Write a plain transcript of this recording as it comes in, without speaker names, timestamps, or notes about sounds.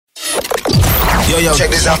Yo, check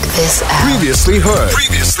this out. Previously heard.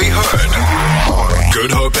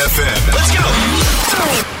 Good Hope FM. Let's go.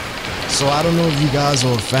 So I don't know if you guys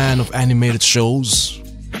are a fan of animated shows.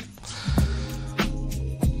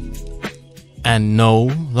 And no,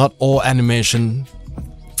 not all animation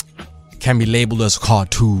can be labeled as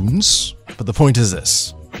cartoons. But the point is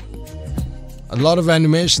this. A lot of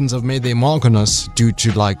animations have made their mark on us due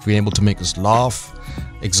to being able to make us laugh.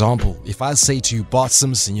 Example, if I say to you Bart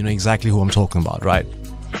Simpson, you know exactly who I'm talking about, right?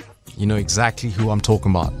 You know exactly who I'm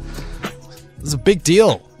talking about. There's a big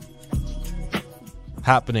deal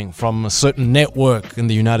happening from a certain network in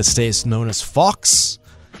the United States known as Fox.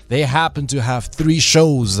 They happen to have 3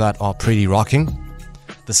 shows that are pretty rocking.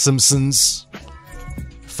 The Simpsons,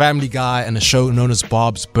 Family Guy, and a show known as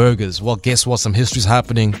Bob's Burgers. Well, guess what? Some history's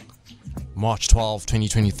happening. March 12,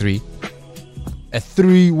 2023. A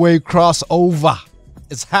 3-way crossover.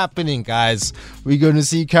 It's happening, guys. We're going to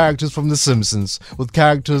see characters from The Simpsons with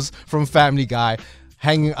characters from Family Guy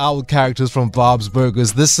hanging out with characters from Bob's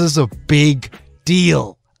Burgers. This is a big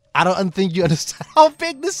deal. I don't think you understand how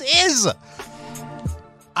big this is.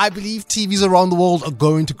 I believe TVs around the world are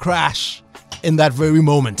going to crash in that very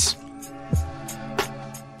moment.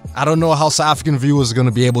 I don't know how South African viewers are going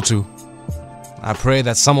to be able to. I pray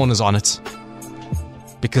that someone is on it,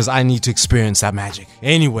 because I need to experience that magic.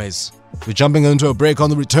 Anyways, we're jumping into a break. On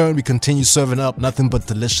the return, we continue serving up nothing but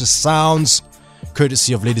delicious sounds,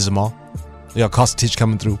 courtesy of Ladies Amal. We got Costitich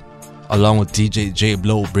coming through, along with DJ J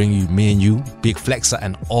Blow, bring you Me and You, Big Flexer,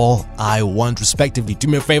 and All I Want, respectively. Do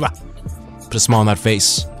me a favor, put a smile on that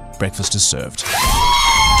face. Breakfast is served.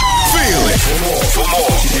 Feel it. For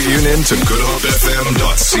more, tune in to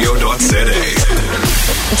goodhopefm.co.za.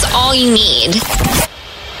 It's all you need.